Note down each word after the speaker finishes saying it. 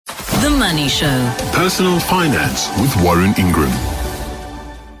Money Show. Personal Finance with Warren Ingram.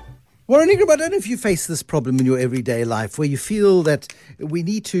 Warren Ingram, I don't know if you face this problem in your everyday life where you feel that we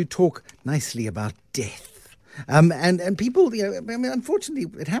need to talk nicely about death. And people, unfortunately,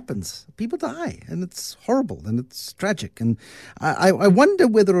 it happens. People die, and it's horrible, and it's tragic. And I wonder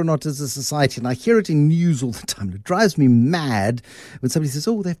whether or not as a society, and I hear it in news all the time, it drives me mad when somebody says,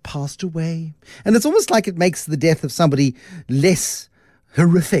 oh, they've passed away. And it's almost like it makes the death of somebody less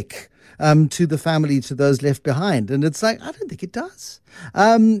horrific to the family, to those left behind. And it's like, I don't think it does.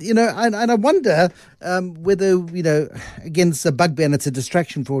 And I wonder whether, again, it's a bugbear and it's a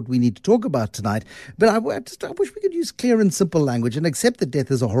distraction for what we need to talk about tonight. But I wish we could use clear and simple language and accept that death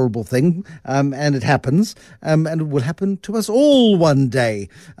is a horrible thing, and it happens, and it will happen to us all one day.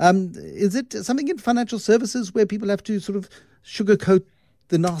 Is it something in financial services where people have to sort of sugarcoat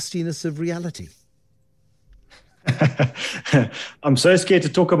the nastiness of reality? I'm so scared to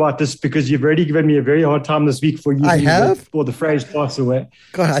talk about this because you've already given me a very hard time this week for using the phrase pass away.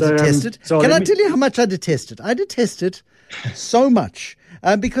 God, I detest it. Can I tell you how much I detest it? I detest it so much.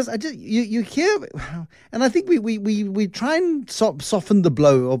 Because you hear, and I think we try and soften the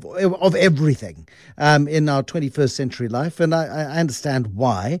blow of everything in our 21st century life, and I understand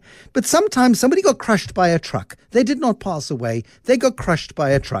why. But sometimes somebody got crushed by a truck. They did not pass away. They got crushed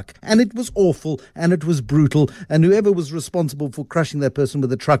by a truck, and it was awful, and it was brutal, and whoever was responsible for crushing that person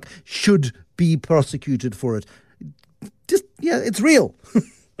with a truck should be prosecuted for it. It's real.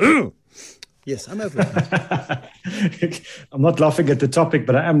 Yes, I'm over it. I'm not laughing at the topic,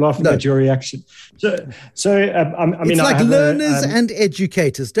 but I am laughing at your reaction. It's like learners and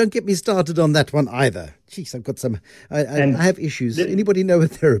educators. Don't get me started on that one either. Jeez, I've got some. I have issues. Anybody know a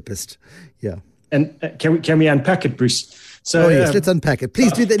therapist? Yeah. And can we unpack it, Bruce? So, yes, let's unpack it.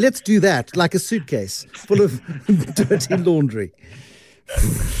 Please do that. Let's do that, like a suitcase full of dirty laundry.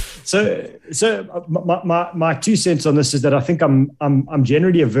 So my 2 cents on this is that I think I'm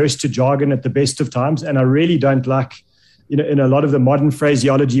generally averse to jargon at the best of times, and I really don't like, in a lot of the modern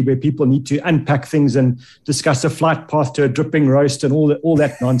phraseology where people need to unpack things and discuss a flight path to a dripping roast and all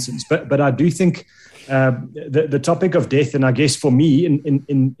that nonsense. But I do think the topic of death, and I guess for me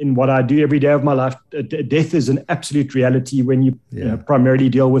in what I do every day of my life, death is an absolute reality when you primarily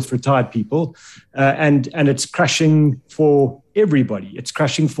deal with retired people, and it's crushing for everybody. It's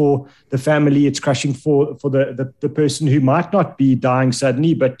crushing for the family. It's crushing for the person who might not be dying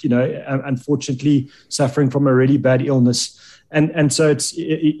suddenly, but unfortunately suffering from a really bad illness. And so it's,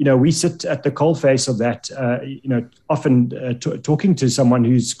 we sit at the coalface of that, often talking to someone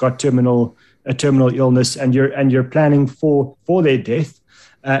who's got a terminal illness, and you're planning for their death.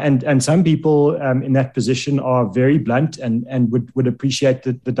 And some people in that position are very blunt and would appreciate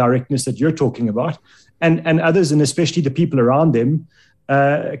the directness that you're talking about. And others, and especially the people around them,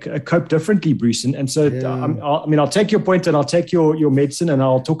 cope differently, Bruce. And so, I'll take your point and I'll take your medicine and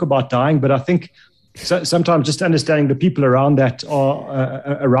I'll talk about dying. But I think sometimes just understanding the people around that are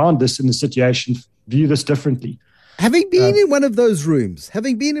around this in the situation view this differently. Having been in one of those rooms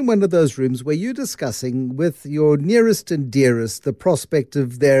where you're discussing with your nearest and dearest the prospect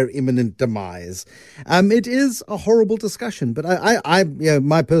of their imminent demise, it is a horrible discussion. But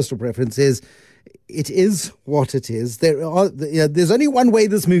my personal preference is, it is what it is. There's only one way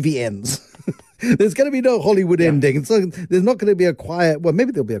this movie ends. There's going to be no Hollywood ending. So there's not going to be a choir. Well,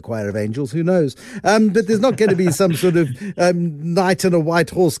 maybe there'll be a choir of angels. Who knows? But there's not going to be some sort of knight on a white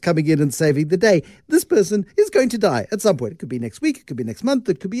horse coming in and saving the day. This person is going to die at some point. It could be next week. It could be next month.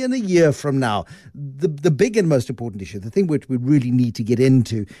 It could be in a year from now. The big and most important issue, the thing which we really need to get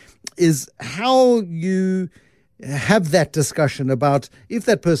into, is how you have that discussion about if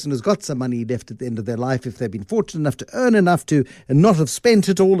that person has got some money left at the end of their life, if they've been fortunate enough to earn enough to and not have spent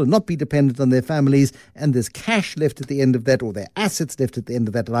it all and not be dependent on their families, and there's cash left at the end of that, or their assets left at the end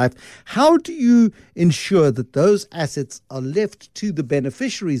of that life. How do you ensure that those assets are left to the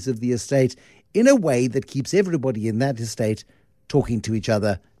beneficiaries of the estate in a way that keeps everybody in that estate talking to each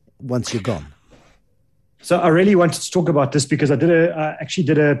other once you're gone? So I really wanted to talk about this because I actually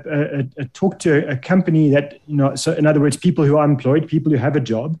did a talk to a company that, so in other words, people who are employed, people who have a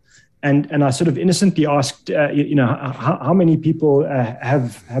job. And I sort of innocently asked, how many people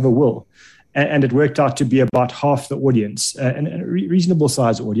have a will? And it worked out to be about half the audience, and a reasonable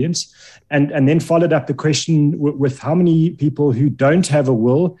size audience. And then followed up the question with how many people who don't have a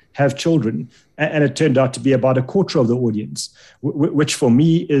will have children. And it turned out to be about a quarter of the audience, which for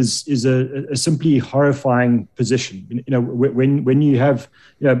me is a simply horrifying position. When you have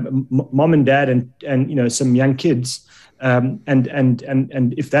mom and dad and some young kids,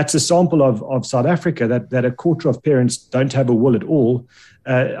 And if that's a sample of South Africa, that a quarter of parents don't have a will at all,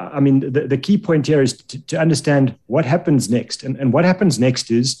 I mean, the key point here is to understand what happens next. And what happens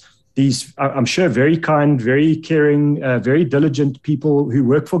next is these, I'm sure, very kind, very caring, very diligent people who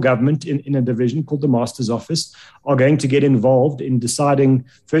work for government in a division called the Master's Office are going to get involved in deciding,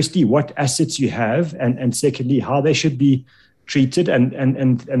 firstly, what assets you have, and secondly, how they should be treated,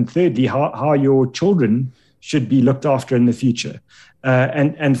 and thirdly, how your children should be looked after in the future.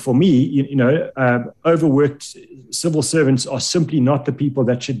 And for me, overworked civil servants are simply not the people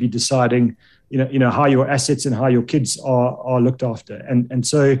that should be deciding, how your assets and how your kids are looked after. And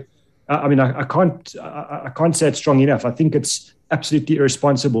so, I mean, I can't say it strong enough. I think it's absolutely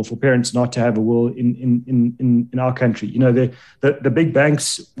irresponsible for parents not to have a will in our country. The big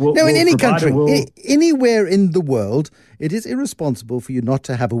banks will. No, in any provide country, anywhere in the world, it is irresponsible for you not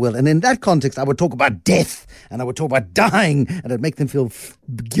to have a will. And in that context, I would talk about death, and I would talk about dying, and I'd make them feel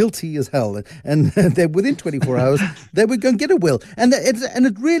guilty as hell. And then within 24 hours, they would go and get a will. And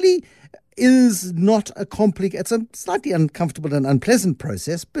it really is not it's a slightly uncomfortable and unpleasant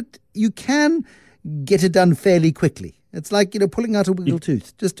process, but you can get it done fairly quickly. It's like, pulling out a wiggle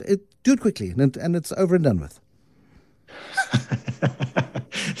tooth. Just do it quickly, and it's over and done with.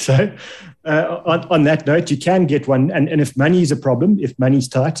 So on that note, you can get one. And if money is a problem, if money's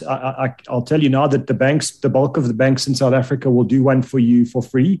tight, I'll tell you now that the bulk of the banks in South Africa will do one for you for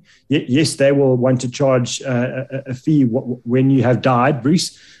free. Yes, they will want to charge a fee when you have died,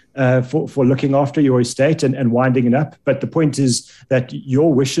 Bruce, for looking after your estate and winding it up. But the point is that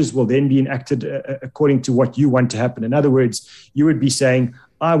your wishes will then be enacted according to what you want to happen. In other words, you would be saying,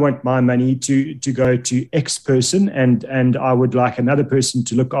 I want my money to go to X person, and I would like another person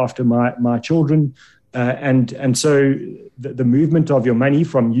to look after my children. And so the movement of your money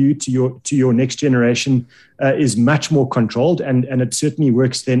from you to your next generation is much more controlled, and it certainly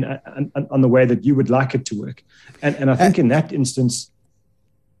works then on the way that you would like it to work. And I think in that instance,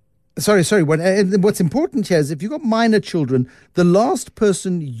 Sorry. What's important here is if you've got minor children, the last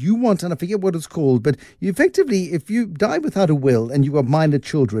person you want, and I forget what it's called, but effectively, if you die without a will and you've got minor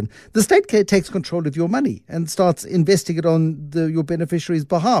children, the state takes control of your money and starts investing it on your beneficiary's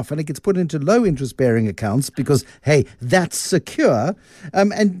behalf, and it gets put into low interest bearing accounts because, hey, that's secure.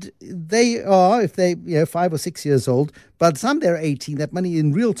 And they are, if they 5 or 6 years old, by the time they're 18, that money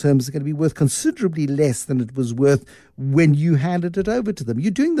in real terms is going to be worth considerably less than it was worth when you handed it over to them. You're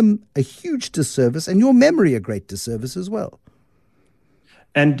doing them a huge disservice, and your memory a great disservice as well.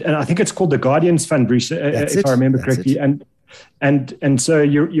 And I think it's called the Guardians Fund, Bruce, if I remember correctly. And so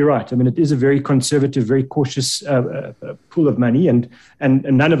you're right. I mean, it is a very conservative, very cautious pool of money, and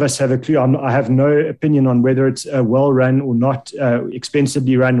none of us have a clue. I have no opinion on whether it's well run or not,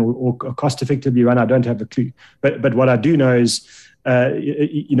 expensively run or cost effectively run. I don't have a clue. But what I do know is,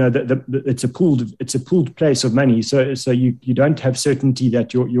 it's a pooled place of money. So you don't have certainty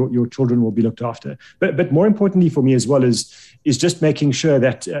that your children will be looked after. But more importantly for me as well is just making sure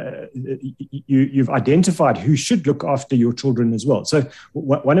that you've identified who should look after your children as well. So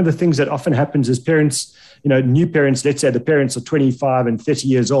one of the things that often happens is parents, new parents, let's say the parents are 25 and 30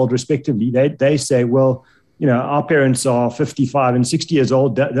 years old respectively, they say, well, our parents are 55 and 60 years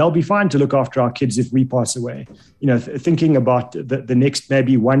old. They'll be fine to look after our kids if we pass away. Thinking about the next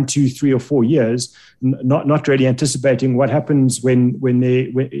maybe 1, 2, 3, or 4 years, not really anticipating what happens when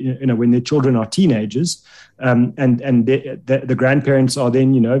their children are teenagers, and the grandparents are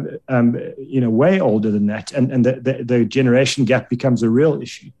then way older than that, and the generation gap becomes a real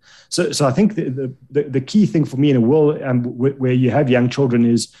issue. So I think the key thing for me in a will where you have young children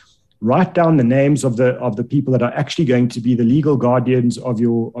is write down the names of the people that are actually going to be the legal guardians of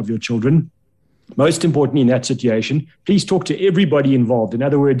your children. Most importantly, in that situation, please talk to everybody involved. In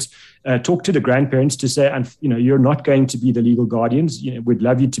other words, talk to the grandparents to say, you're not going to be the legal guardians. We'd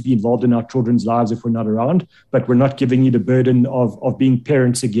love you to be involved in our children's lives if we're not around, but we're not giving you the burden of being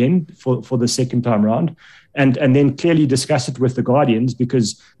parents again for the second time around. And then clearly discuss it with the guardians,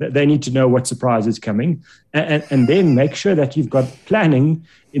 because they need to know what surprise is coming, and then make sure that you've got planning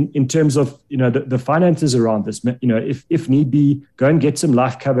in terms of the finances around this. If need be, go and get some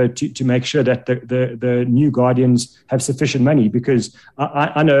life cover to make sure that the new guardians have sufficient money. Because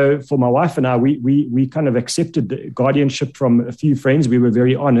I know for my wife and I, we kind of accepted the guardianship from a few friends. We were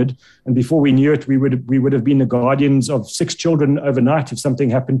very honored, and before we knew it, we would have been the guardians of 6 children overnight if something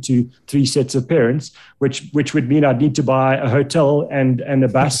happened to 3 sets of parents, which would mean I'd need to buy a hotel and a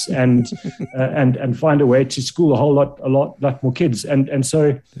bus and find a way to school a lot more kids. And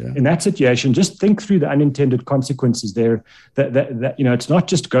so in that situation, just think through the unintended consequences there. That it's not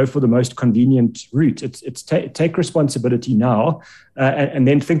just go for the most convenient route. It's take responsibility now, and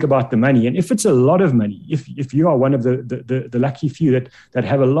then think about the money. And if it's a lot of money, if you are one of the lucky few that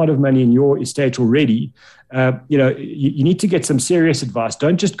have a lot of money in your estate already, you need to get some serious advice.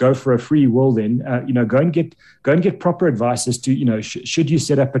 Don't just go for a free will. Then go and get proper advice as to should you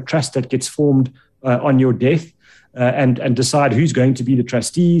set up a trust that gets formed on your death, and decide who's going to be the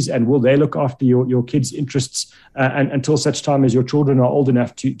trustees, and will they look after your kids' interests and until such time as your children are old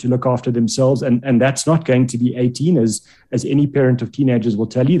enough to look after themselves. And that's not going to be 18, as any parent of teenagers will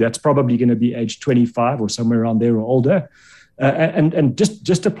tell you. That's probably going to be age 25 or somewhere around there or older. And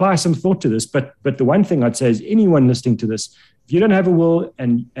just apply some thought to this. But the one thing I'd say is, anyone listening to this, if you don't have a will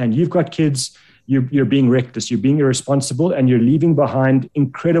and you've got kids, you're being reckless, you're being irresponsible, and you're leaving behind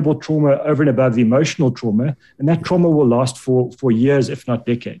incredible trauma over and above the emotional trauma. And that trauma will last for years, if not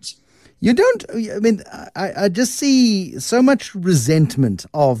decades. I just see so much resentment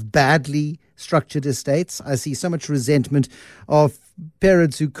of badly structured estates. I see so much resentment of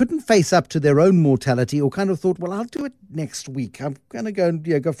parents who couldn't face up to their own mortality, or kind of thought, well, I'll do it next week. I'm going to go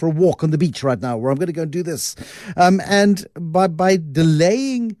and go for a walk on the beach right now, or I'm going to go and do this. And by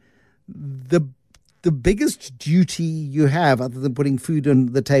delaying the biggest duty you have, other than putting food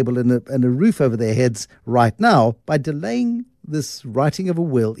on the table and a roof over their heads right now, by delaying this writing of a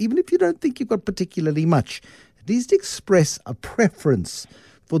will, even if you don't think you've got particularly much, at least express a preference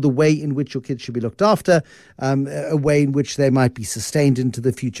for the way in which your kids should be looked after, a way in which they might be sustained into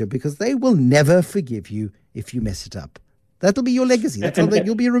the future, because they will never forgive you if you mess it up. That'll be your legacy. That's how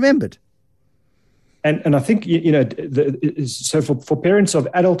you'll be remembered. And I think, so for parents of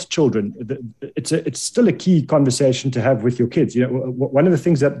adult children, it's still a key conversation to have with your kids. One of the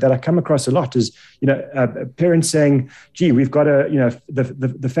things that I come across a lot is, parents saying, gee, we've got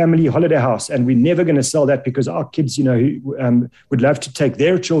the family holiday house, and we're never going to sell that because our kids, would love to take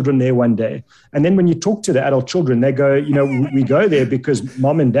their children there one day. And then when you talk to the adult children, they go, we go there because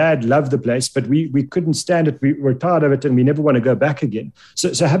mom and dad love the place, but we couldn't stand it. We were tired of it, and we never want to go back again.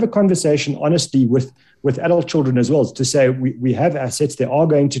 So have a conversation honestly with adult children as well, to say, we have assets, they are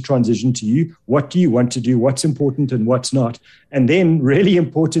going to transition to you. What do you want to do? What's important and what's not? And then, really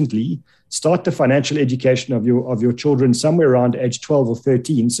importantly, start the financial education of your children somewhere around age 12 or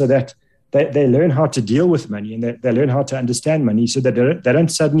 13, so that they learn how to deal with money, and they learn how to understand money, so that they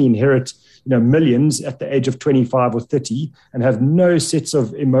don't suddenly inherit millions at the age of 25 or 30 and have no sets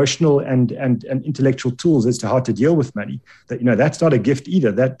of emotional and intellectual tools as to how to deal with money. That's not a gift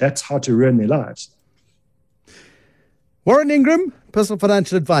either. That's how to ruin their lives. Warren Ingram, personal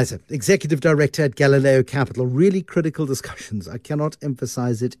financial advisor, executive director at Galileo Capital. Really critical discussions. I cannot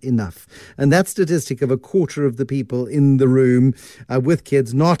emphasize it enough. And that statistic of a quarter of the people in the room with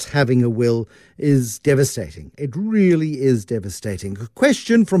kids not having a will is devastating. It really is devastating. A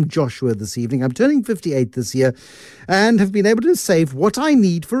question from Joshua this evening. I'm turning 58 this year and have been able to save what I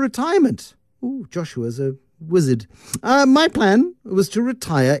need for retirement. Ooh, Joshua's a wizard. My plan was to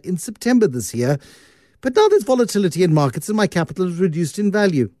retire in September this year. But now there's volatility in markets and my capital is reduced in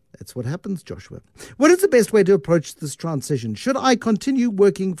value. That's what happens, Joshua. What is the best way to approach this transition? Should I continue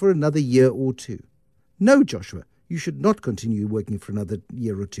working for another year or two? No, Joshua, you should not continue working for another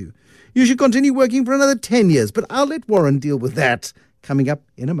year or two. You should continue working for another 10 years, but I'll let Warren deal with that coming up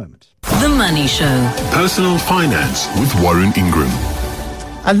in a moment. The Money Show. Personal Finance with Warren Ingram.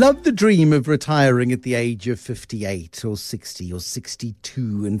 I love the dream of retiring at the age of 58 or 60 or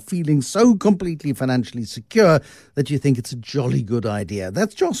 62 and feeling so completely financially secure that you think it's a jolly good idea.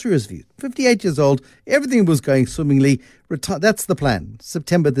 That's Joshua's view. 58 years old, everything was going swimmingly. That's the plan,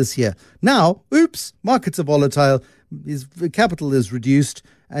 September this year. Now, oops, markets are volatile, his capital is reduced,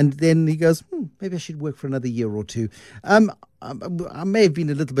 and then he goes, maybe I should work for another year or two. I may have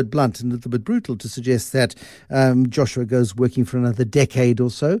been a little bit blunt and a little bit brutal to suggest that Joshua goes working for another decade or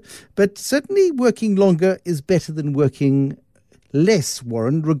so, but certainly working longer is better than working less,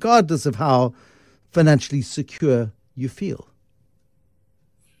 Warren, regardless of how financially secure you feel.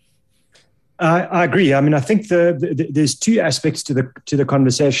 I agree. I mean, I think there's two aspects to the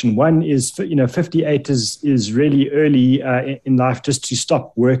conversation. One is, 58 is really early in life just to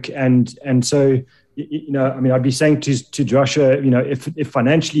stop work, and so, I'd be saying to Joshua, if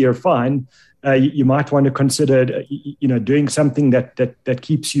financially you're fine, you might want to consider, doing something that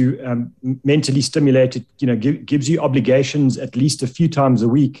keeps you mentally stimulated. Gives you obligations at least a few times a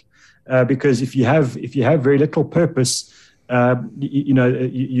week, because if you have very little purpose,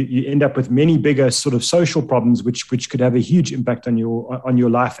 you end up with many bigger sort of social problems, which could have a huge impact on your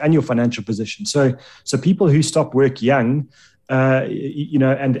life and your financial position. So people who stop work young,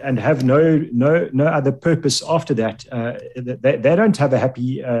 and have no other purpose after that. They don't have a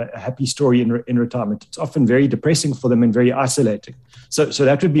happy story in retirement. It's often very depressing for them and very isolating. So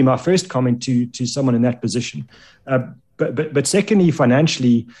that would be my first comment to someone in that position. But secondly,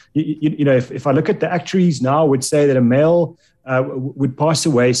 financially, if I look at the actuaries now, would say that a male would pass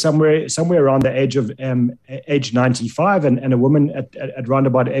away somewhere around the age of age 95, and a woman at around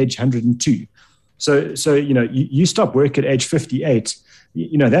about age 102. So you stop work at age 58.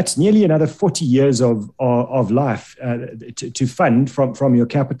 That's nearly another 40 years of life to fund from your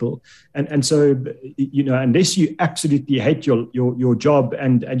capital. And so, unless you absolutely hate your job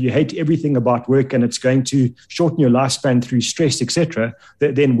and you hate everything about work, and it's going to shorten your lifespan through stress, etc.,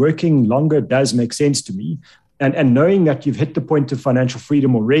 then working longer does make sense to me. And knowing that you've hit the point of financial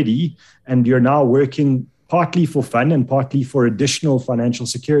freedom already, and you're now working partly for fun and partly for additional financial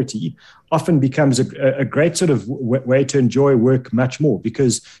security, often becomes a great sort of way to enjoy work much more,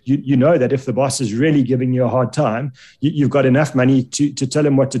 because you know that if the boss is really giving you a hard time, you've got enough money to tell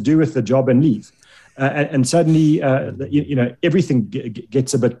him what to do with the job and leave. And suddenly, everything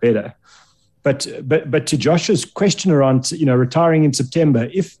gets a bit better. But to Josh's question around, retiring in September,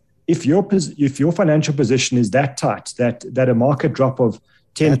 if your financial position is that tight that a market drop of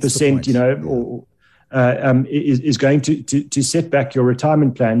 10%, is going to set back your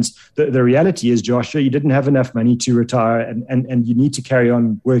retirement plans. The reality is, Joshua, you didn't have enough money to retire, and you need to carry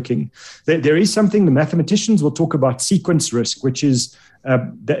on working. There is something the mathematicians will talk about, sequence risk, which is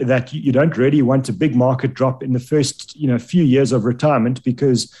that you don't really want a big market drop in the first few years of retirement,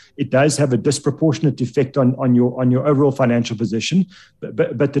 because it does have a disproportionate effect on your overall financial position.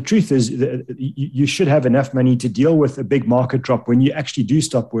 But the truth is that you should have enough money to deal with a big market drop when you actually do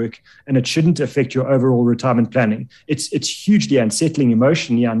stop work, and it shouldn't affect your overall retirement planning. It's hugely unsettling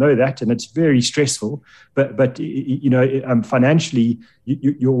emotionally, I know that, and it's very stressful. But financially,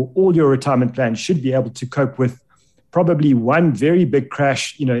 all your retirement plans should be able to cope with probably one very big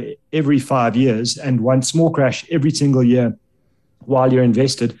crash, every 5 years, and one small crash every single year while you're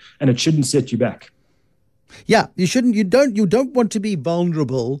invested, and it shouldn't set you back. Yeah, you shouldn't. You don't want to be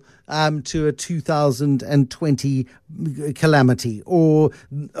vulnerable to a 2020 calamity or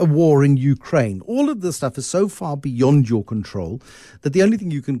a war in Ukraine. All of this stuff is so far beyond your control that the only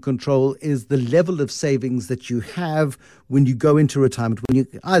thing you can control is the level of savings that you have when you go into retirement, when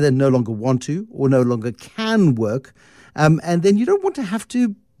you either no longer want to or no longer can work, and then you don't want to have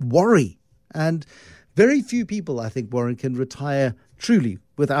to worry. And very few people, I think, Warren, can retire truly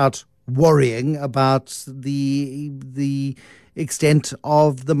without worrying about the extent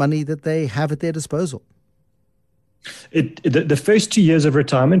of the money that they have at their disposal. The first 2 years of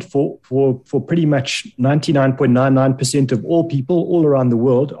retirement for pretty much 99.99% of all people all around the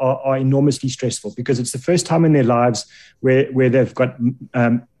world are enormously stressful, because it's the first time in their lives where they've got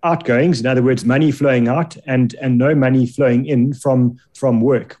outgoings, in other words, money flowing out and no money flowing in from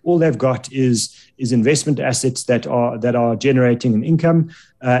work. All they've got is investment assets that are generating an income,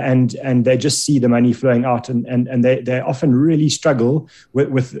 and they just see the money flowing out, and they often really struggle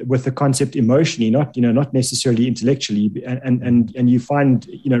with the concept emotionally, not necessarily intellectually, and you find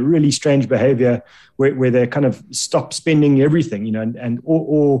really strange behavior where they kind of stop spending everything,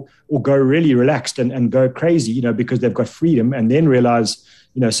 or go really relaxed and go crazy, because they've got freedom, and then realize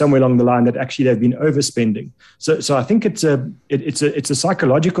somewhere along the line that actually they've been overspending. So I think it's a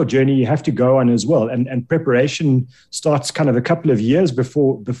psychological journey you have to go on as well. And preparation starts kind of a couple of years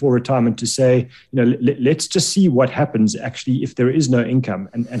before retirement to say, let's just see what happens actually if there is no income,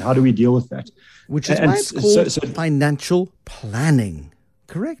 and how do we deal with that? Which is why it's called financial planning,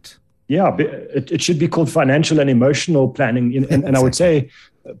 correct? Yeah, it should be called financial and emotional planning. And I would say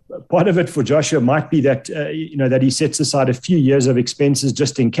part of it for Joshua might be that, that he sets aside a few years of expenses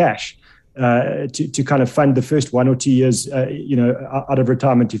just in cash to kind of fund the first 1 or 2 years, out of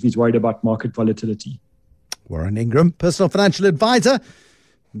retirement if he's worried about market volatility. Warren Ingram, personal financial advisor,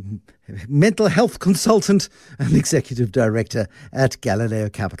 mental health consultant, and executive director at Galileo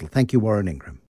Capital. Thank you, Warren Ingram.